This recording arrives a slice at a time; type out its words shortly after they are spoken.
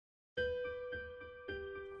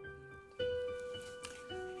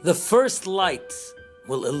The first light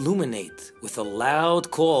will illuminate with a loud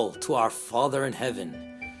call to our Father in heaven.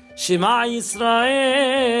 Shema Yisrael,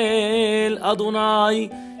 Adonai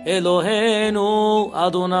Eloheinu,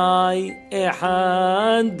 Adonai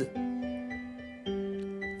Echad.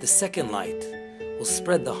 The second light will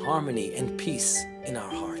spread the harmony and peace in our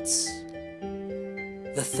hearts.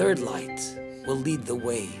 The third light will lead the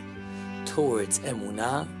way towards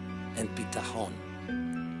emunah and bitachon.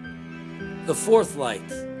 The fourth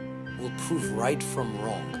light will prove right from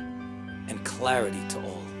wrong and clarity to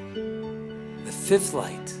all. The fifth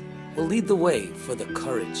light will lead the way for the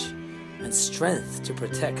courage and strength to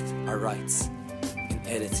protect our rights in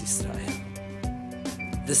Eretz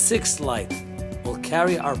Yisrael. The sixth light will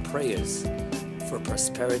carry our prayers for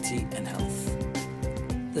prosperity and health.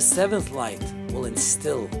 The seventh light will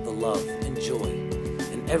instill the love and joy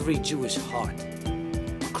in every Jewish heart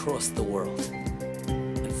across the world.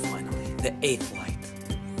 And finally, the eighth light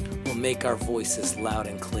will make our voices loud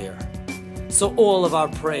and clear, so all of our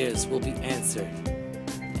prayers will be answered,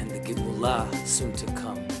 and the Geulah soon to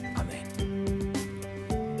come. Amen.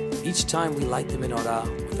 Each time we light the menorah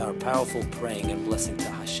with our powerful praying and blessing to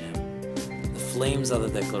Hashem, the flames are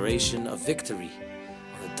the declaration of victory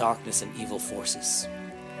on the darkness and evil forces.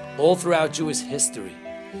 All throughout Jewish history,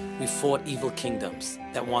 we fought evil kingdoms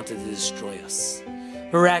that wanted to destroy us.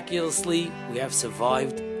 Miraculously, we have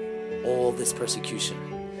survived all this persecution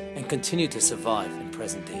and continue to survive in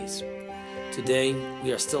present days. Today,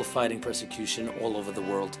 we are still fighting persecution all over the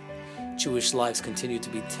world. Jewish lives continue to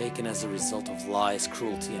be taken as a result of lies,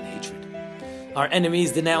 cruelty, and hatred. Our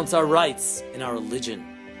enemies denounce our rights and our religion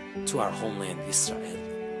to our homeland,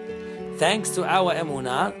 Israel. Thanks to our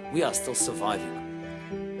emunah, we are still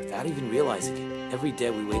surviving. Without even realizing it, every day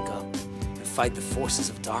we wake up and fight the forces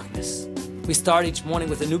of darkness. We start each morning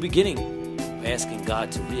with a new beginning by asking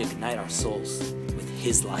God to reignite our souls with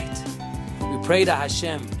His light. We pray to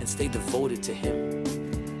Hashem and stay devoted to Him.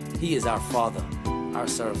 He is our Father, our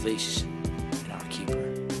salvation, and our keeper.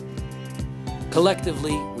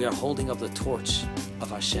 Collectively, we are holding up the torch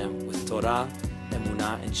of Hashem with Torah,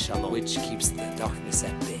 Emunah, and Shalom, which keeps the darkness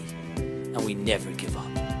at bay. And we never give up.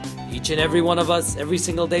 Each and every one of us, every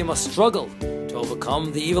single day, must struggle to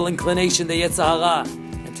overcome the evil inclination, the Yetzer Hara,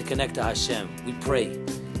 and to connect to Hashem. We pray,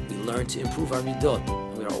 we learn to improve our midot,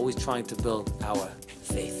 and we are always trying to build our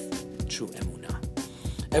faith, true emunah.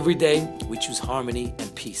 Every day, we choose harmony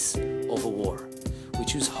and peace over war. We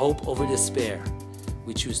choose hope over despair.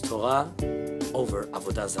 We choose Torah over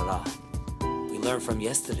avodah zarah. We learn from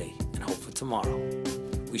yesterday and hope for tomorrow.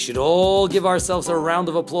 We should all give ourselves a round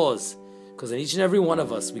of applause, because in each and every one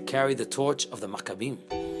of us, we carry the torch of the Maccabim.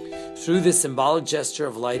 Through this symbolic gesture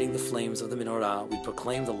of lighting the flames of the menorah, we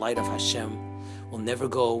proclaim the light of Hashem will never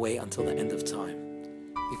go away until the end of time.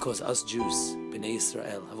 Because us Jews, Bnei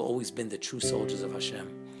Israel, have always been the true soldiers of Hashem.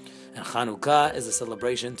 And Hanukkah is a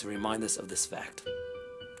celebration to remind us of this fact.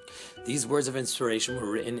 These words of inspiration were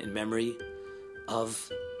written in memory of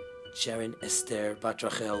Sharon Esther Bat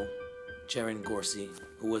Rachel, Sharon Gorcey,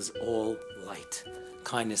 who was all light,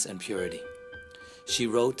 kindness, and purity. She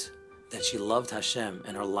wrote that she loved Hashem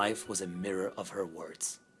and her life was a mirror of her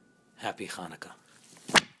words. Happy Hanukkah.